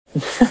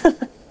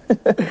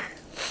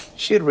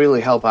She'd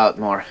really help out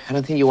more. I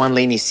don't think you want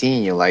Lainey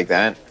seeing you like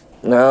that.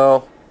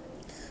 No.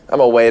 I'm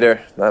a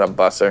waiter, not a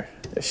busser.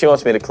 If she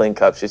wants me to clean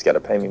cups, she's got to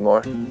pay me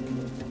more.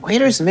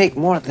 Waiters make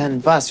more than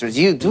busters.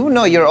 You do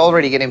know you're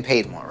already getting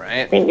paid more,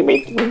 right?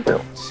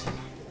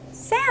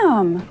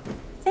 Sam,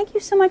 thank you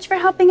so much for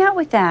helping out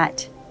with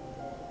that.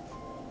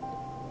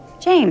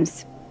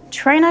 James,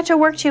 try not to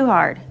work too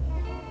hard.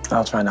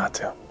 I'll try not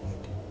to.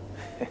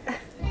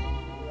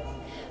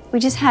 We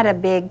just had a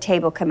big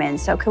table come in,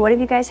 so could one of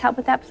you guys help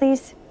with that,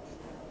 please?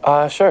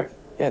 Sure.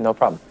 Yeah, no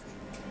problem.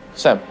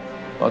 Sam,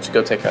 why don't you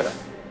go take care of that?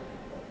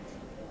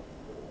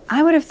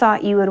 I would have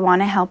thought you would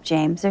want to help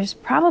James. There's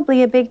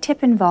probably a big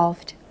tip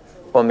involved.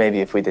 Well, maybe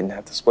if we didn't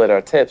have to split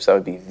our tips, I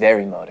would be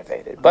very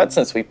motivated. But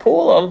since we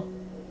pool them,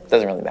 it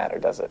doesn't really matter,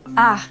 does it?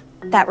 Ah,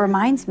 that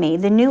reminds me.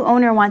 The new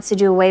owner wants to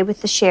do away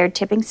with the shared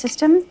tipping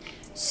system,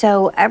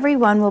 so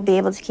everyone will be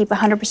able to keep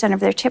 100%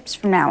 of their tips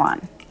from now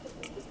on.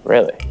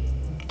 Really?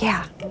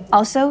 Yeah.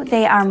 Also,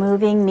 they are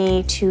moving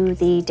me to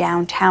the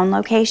downtown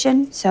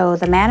location, so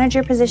the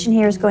manager position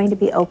here is going to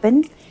be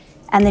open,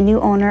 and the new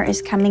owner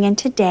is coming in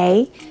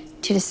today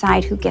to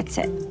decide who gets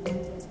it.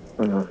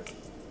 Mm-hmm.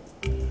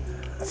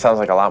 That sounds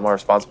like a lot more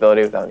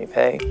responsibility without any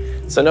pay.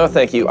 So no,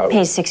 thank you.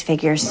 Pays 6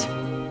 figures.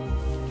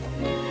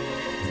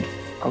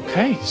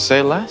 Okay,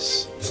 say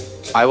less.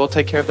 I will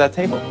take care of that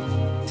table.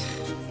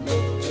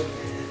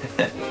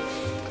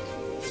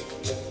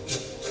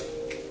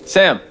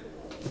 Sam.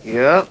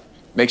 Yep.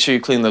 Make sure you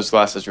clean those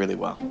glasses really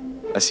well.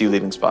 I see you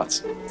leaving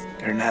spots.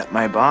 You're not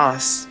my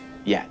boss.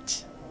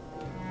 Yet.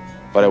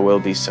 But I will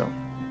be soon.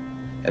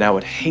 And I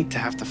would hate to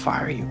have to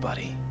fire you,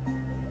 buddy.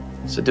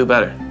 So do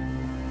better.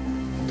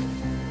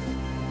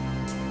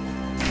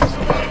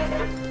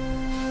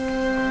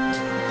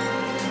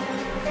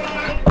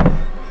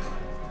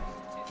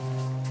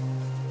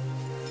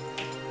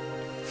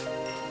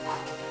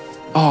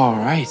 All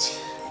right.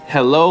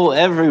 Hello,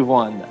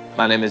 everyone.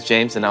 My name is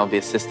James, and I'll be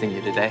assisting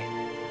you today.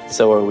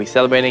 So are we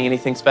celebrating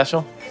anything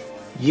special?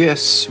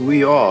 Yes,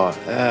 we are.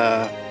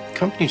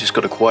 Company just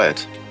got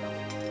acquired.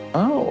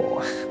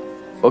 Oh.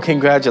 Well,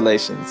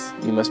 congratulations.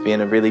 You must be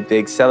in a really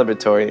big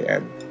celebratory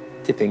and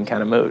tipping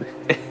kind of mood.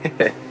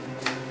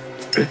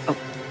 Oh,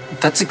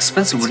 that's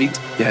expensive. What do you...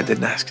 Yeah, I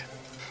didn't ask.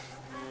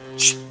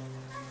 Shh.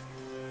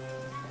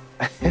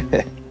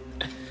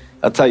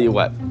 I'll tell you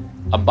what.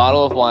 A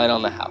bottle of wine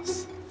on the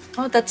house.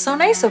 Oh, that's so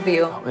nice of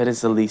you. Oh, it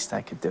is the least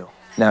I could do.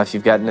 Now, if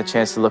you've gotten a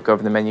chance to look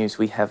over the menus,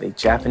 we have a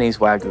Japanese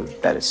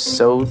Wagyu that is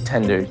so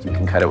tender you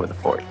can cut it with a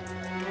fork.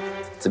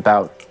 It's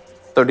about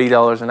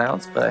 $30 an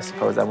ounce, but I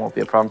suppose that won't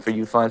be a problem for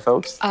you fine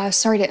folks.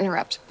 Sorry to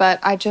interrupt, but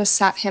I just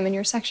sat him in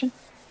your section.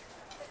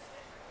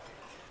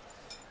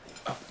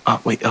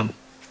 Wait,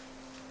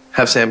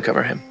 have Sam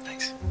cover him.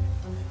 Thanks.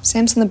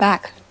 Sam's in the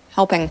back,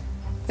 helping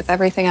with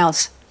everything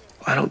else.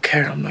 I don't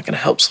care. I'm not gonna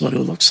help someone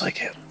who looks like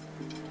him.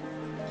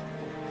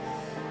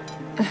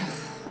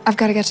 I've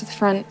got to get to the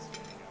front.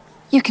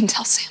 You can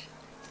tell Sam.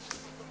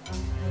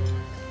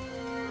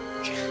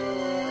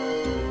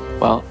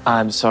 Well,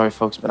 I'm sorry,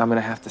 folks, but I'm going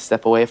to have to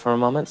step away for a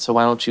moment. So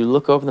why don't you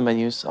look over the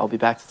menus? I'll be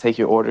back to take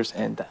your orders,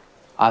 and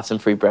I'll have some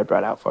free bread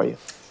brought out for you.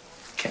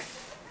 Okay.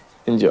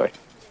 Enjoy.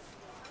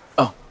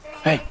 Oh,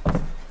 hey.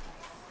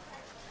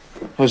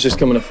 I was just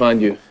coming to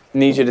find you.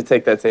 Need you to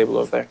take that table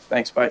over there.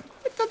 Thanks, bye.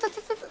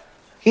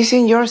 He's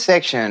in your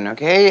section,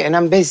 okay? And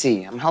I'm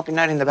busy. I'm helping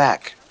out in the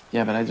back.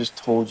 Yeah, but I just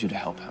told you to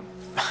help him.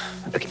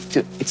 Okay,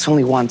 dude, it's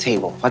only one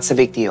table. What's the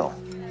big deal?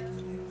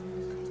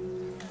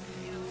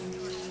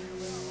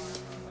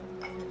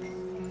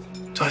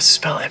 Do I have to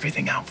spell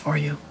everything out for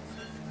you?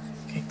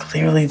 Okay,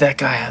 clearly that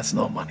guy has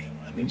no money.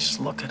 I mean, just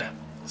look at him.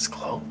 His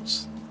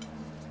clothes.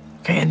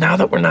 Okay, and now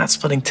that we're not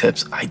splitting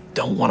tips, I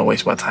don't want to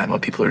waste my time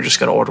on people who are just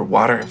going to order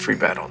water and free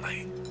bread all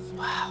night.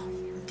 Wow.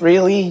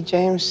 Really,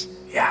 James?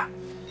 Yeah.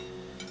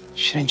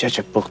 Shouldn't judge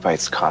a book by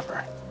its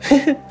cover.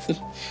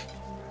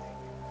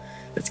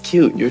 That's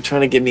cute. You're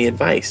trying to give me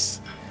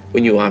advice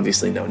when you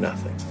obviously know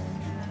nothing.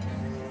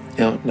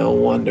 You know, no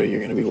wonder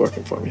you're going to be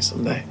working for me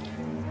someday.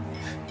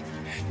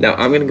 Now,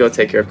 I'm going to go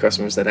take care of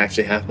customers that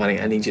actually have money.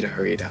 I need you to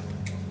hurry it up.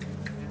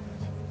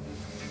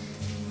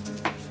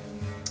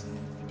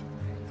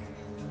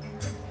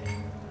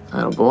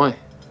 Oh, boy.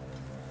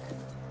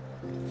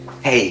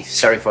 Hey,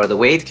 sorry for the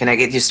wait. Can I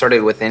get you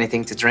started with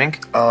anything to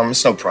drink?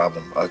 It's no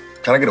problem.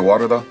 Can I get a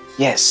water, though?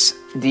 Yes.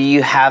 Do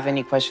you have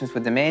any questions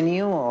with the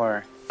menu,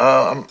 or...?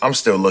 I'm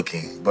still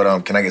looking,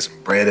 but can I get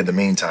some bread in the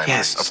meantime?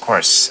 Yes, of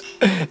course.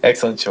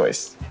 Excellent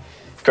choice.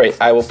 Great.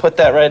 I will put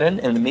that right in.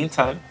 In the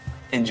meantime,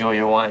 enjoy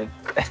your wine.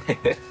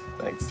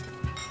 Thanks.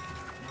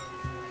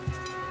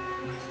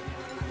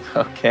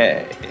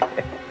 Okay.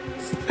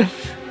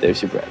 There's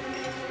your bread.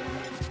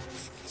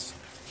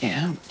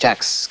 Yeah.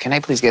 Jax, can I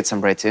please get some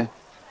bread, too?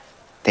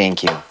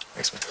 Thank you.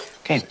 Thanks, man.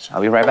 Okay,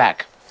 I'll be right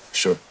back.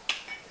 Sure.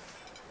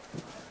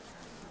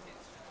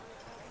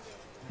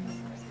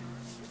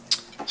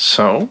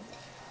 So,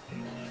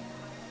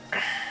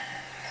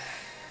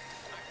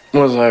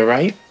 was I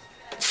right?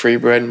 Free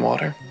bread and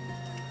water?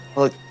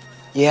 Well,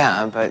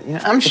 Yeah, but you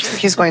know, I'm sure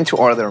he's going to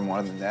order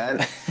more than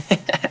that.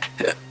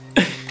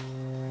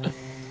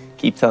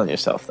 Keep telling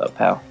yourself, though,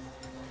 pal.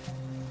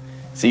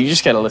 So you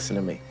just gotta listen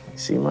to me. You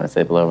see my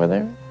table over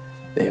there?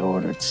 They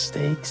ordered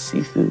steak,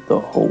 seafood, the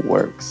whole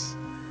works.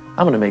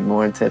 I'm gonna make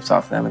more tips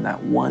off them in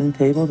that one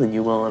table than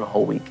you will in a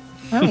whole week.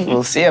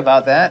 We'll see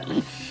about that.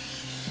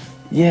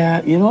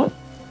 Yeah, you know what?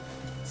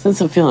 Since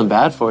I'm feeling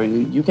bad for you,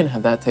 you can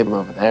have that table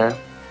over there.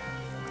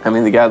 I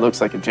mean, the guy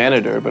looks like a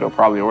janitor, but he'll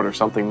probably order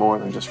something more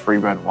than just free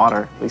bread and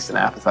water, at least an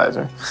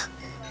appetizer.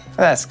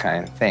 That's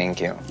kind.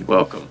 Thank you. You're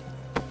welcome.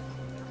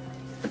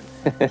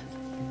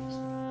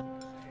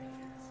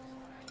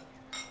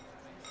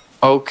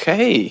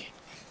 Okay,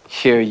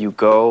 here you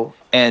go.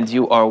 And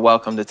you are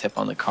welcome to tip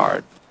on the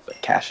card, but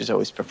cash is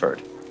always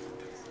preferred.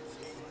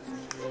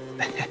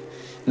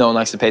 No one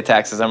likes to pay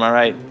taxes, am I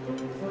right?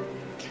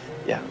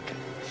 Yeah,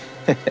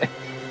 okay.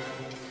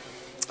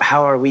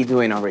 How are we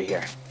doing over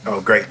here? Oh,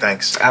 great,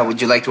 thanks.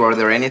 Would you like to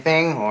order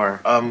anything, or?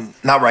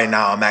 Not right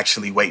now. I'm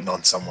actually waiting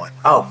on someone.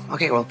 Oh,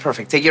 okay, well,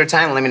 perfect. Take your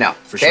time and let me know.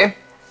 For sure.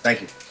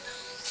 Thank you.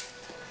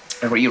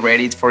 Are you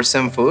ready for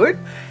some food?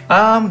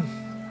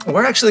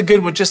 We're actually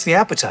good with just the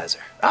appetizer.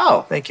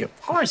 Oh, Thank you.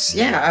 of course,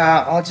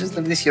 yeah. I'll just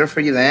leave this here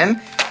for you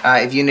then.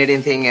 If you need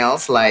anything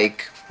else,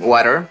 like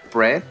water,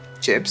 bread,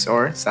 chips,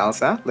 or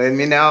salsa, let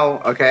me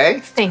know, okay?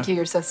 Thank you,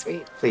 you're so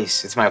sweet.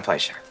 Please, it's my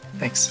pleasure.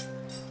 Thanks.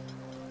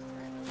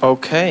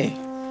 Okay.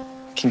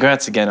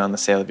 Congrats again on the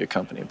sale of your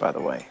company, by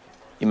the way.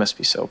 You must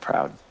be so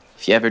proud.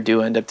 If you ever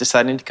do end up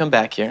deciding to come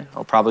back here,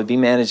 I'll probably be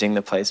managing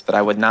the place, but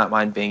I would not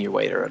mind being your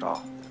waiter at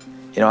all.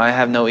 You know, I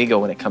have no ego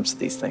when it comes to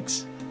these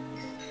things.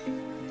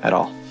 At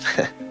all.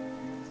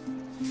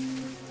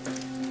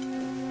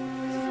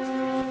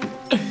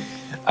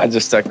 I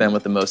just stuck them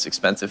with the most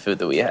expensive food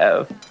that we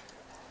have.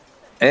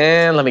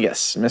 And let me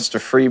guess, Mr.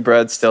 Free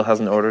Bread still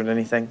hasn't ordered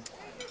anything?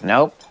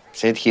 Nope.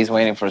 Said he's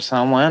waiting for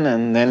someone,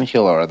 and then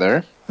he'll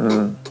order.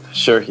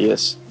 Sure he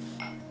is.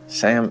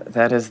 Sam,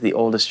 that is the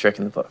oldest trick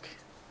in the book.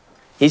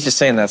 He's just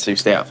saying that so you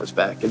stay off his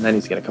back, and then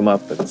he's gonna come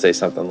up and say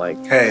something like,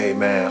 Hey,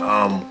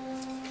 man,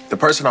 the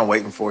person I'm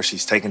waiting for,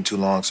 she's taking too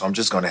long, so I'm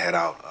just gonna head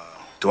out.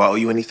 Do I owe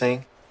you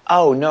anything?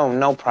 Oh,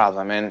 no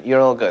problem, man. You're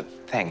all good.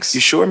 Thanks.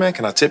 You sure, man?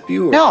 Can I tip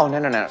you? Or?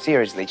 No.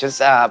 Seriously,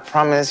 just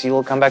promise you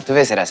will come back to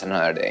visit us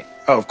another day.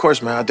 Oh, of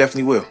course, man. I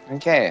definitely will.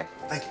 Okay.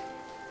 Thank you.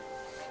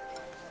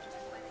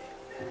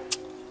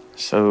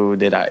 so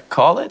did I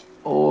call it,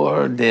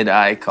 or did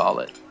I call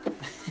it?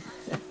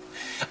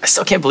 I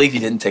still can't believe you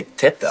didn't take the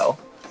tip, though.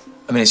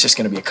 I mean, it's just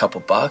gonna be a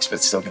couple bucks, but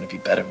it's still gonna be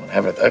better than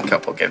whatever the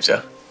couple gives you.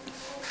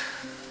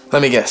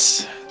 Let me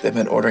guess. They've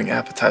been ordering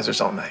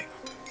appetizers all night.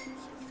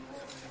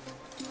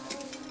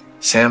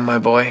 Sam, my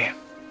boy,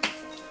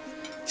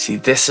 see,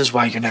 this is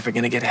why you're never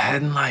gonna get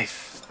ahead in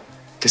life.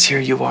 Because here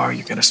you are,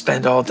 you're gonna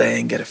spend all day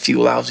and get a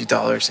few lousy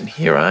dollars, and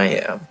here I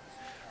am,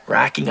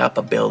 racking up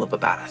a bill of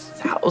about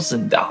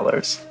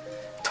 $1,000.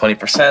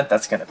 20%,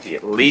 that's gonna be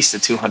at least a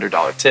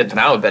 $200 tip, and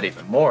I would bet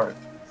even more.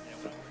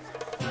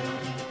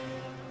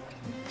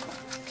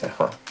 Okay,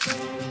 well.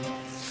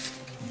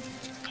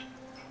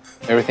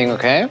 Everything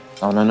okay?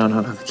 Oh, no.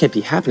 That can't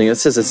be happening. That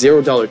says a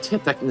 $0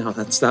 tip. No,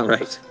 that's not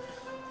right.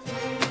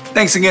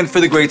 Thanks again for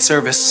the great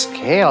service.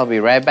 Okay, I'll be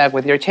right back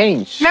with your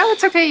change. No,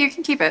 it's okay. You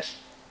can keep it.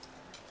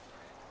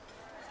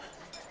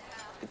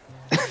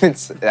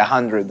 It's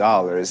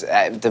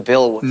 $100. The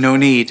bill. No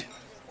need.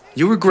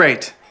 You were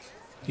great.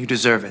 You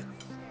deserve it.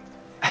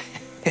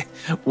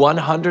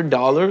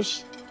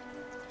 $100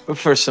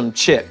 for some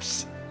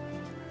chips.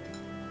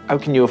 How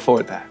can you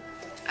afford that?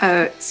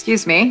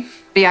 Excuse me.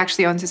 He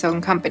actually owns his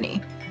own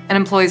company and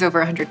employs over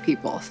 100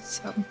 people,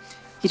 so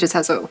he just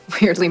has a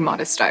weirdly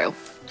modest style.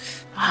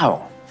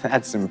 Wow,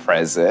 that's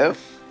impressive.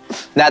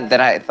 Not that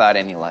I thought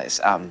any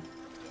less.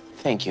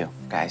 Thank you,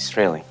 guys,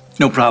 really.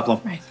 No problem.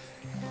 Right.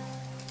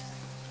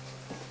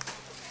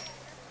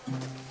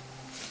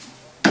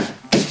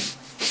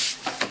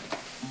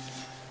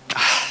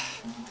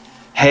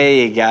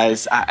 Hey,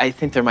 guys, I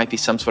think there might be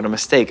some sort of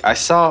mistake. I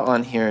saw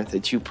on here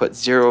that you put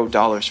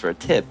 $0 for a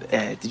tip.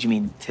 Did you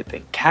mean tip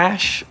in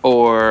cash,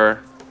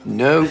 or?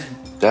 No,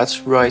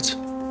 that's right.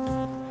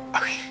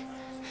 Okay.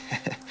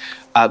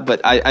 But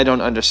I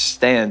don't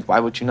understand. Why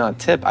would you not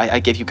tip? I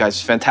gave you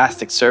guys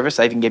fantastic service.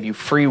 I even gave you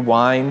free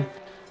wine.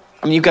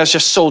 I mean, you guys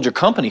just sold your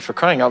company, for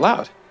crying out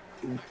loud.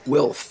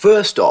 Well,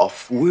 first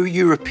off, we're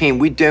European.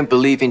 We don't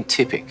believe in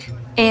tipping.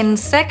 And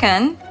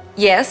second,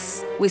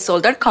 yes, we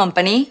sold our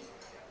company,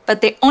 but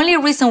the only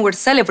reason we're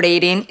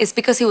celebrating is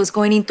because he was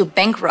going into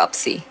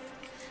bankruptcy.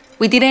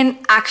 We didn't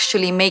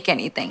actually make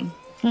anything.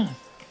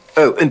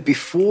 Oh, and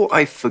before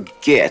I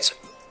forget,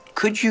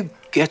 could you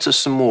get us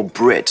some more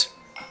bread?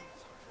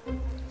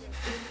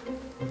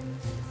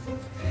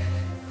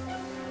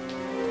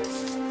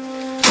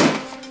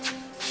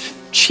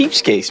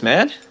 Cheapskates,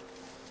 man.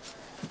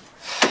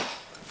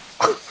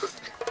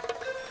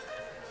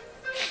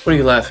 What are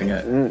you laughing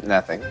at?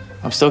 Nothing.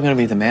 I'm still gonna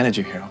be the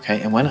manager here,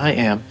 okay? And when I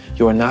am,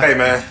 you are not. Hey,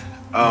 man.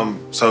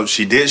 So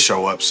she did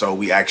show up, so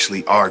we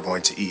actually are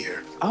going to eat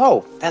here.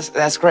 Oh,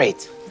 that's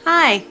great.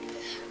 Hi.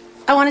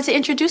 I wanted to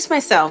introduce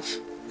myself.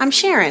 I'm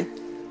Sharon.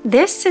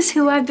 This is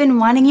who I've been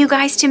wanting you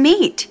guys to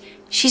meet.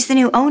 She's the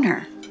new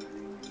owner.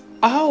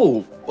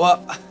 Oh,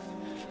 well,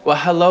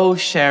 hello,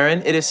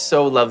 Sharon. It is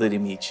so lovely to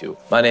meet you.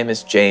 My name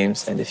is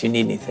James, and if you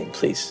need anything,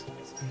 please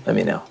let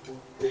me know.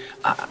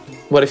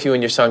 What if you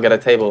and your son got a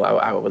table?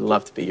 I would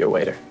love to be your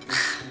waiter.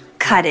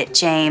 Cut it,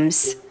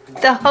 James.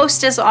 The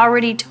hostess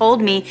already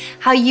told me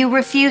how you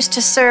refused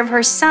to serve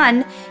her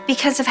son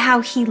because of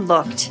how he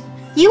looked.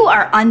 You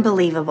are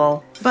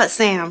unbelievable. But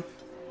Sam,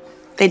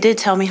 they did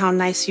tell me how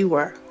nice you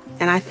were,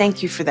 and I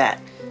thank you for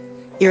that.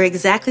 You're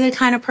exactly the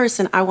kind of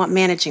person I want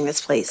managing this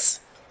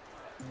place.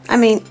 I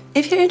mean,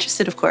 if you're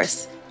interested, of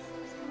course.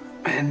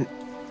 And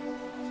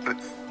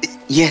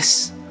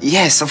yes,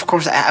 of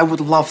course, I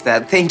would love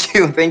that.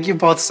 Thank you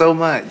both so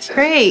much.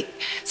 Great.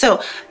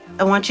 So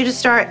I want you to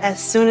start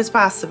as soon as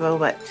possible,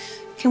 but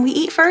can we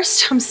eat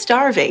first? I'm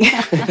starving.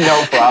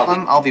 No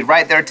problem. I'll be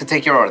right there to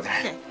take your order.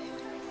 Okay.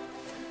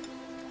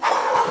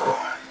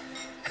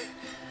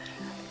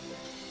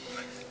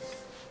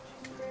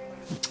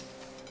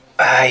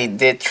 I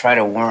did try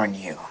to warn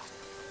you.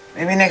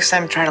 Maybe next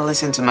time try to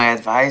listen to my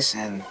advice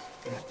and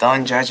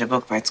don't judge a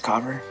book by its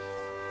cover.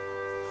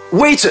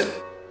 Waiter,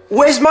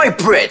 where's my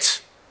bread?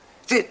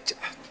 This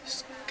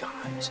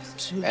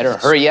guy's better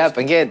hurry up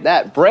and get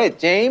that bread,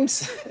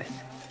 James.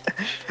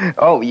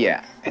 Oh,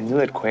 yeah, and do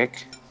it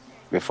quick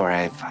before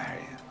I fire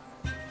you.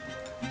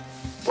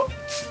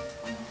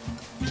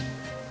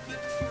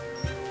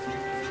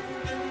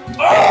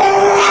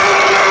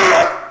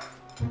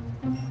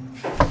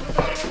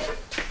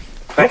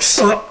 Thanks.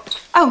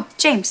 Oh,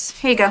 James,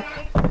 here you go.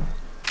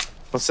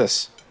 What's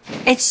this?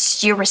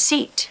 It's your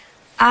receipt.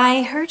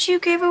 I heard you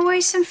gave away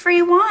some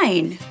free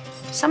wine.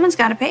 Someone's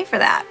got to pay for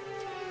that.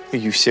 Are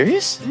you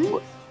serious?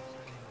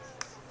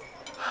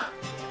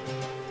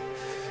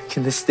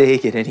 Can this day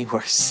get any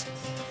worse?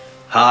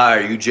 Hi,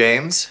 are you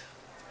James?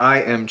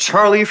 I am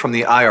Charlie from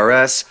the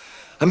IRS.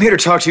 I'm here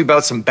to talk to you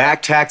about some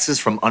back taxes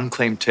from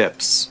unclaimed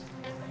tips.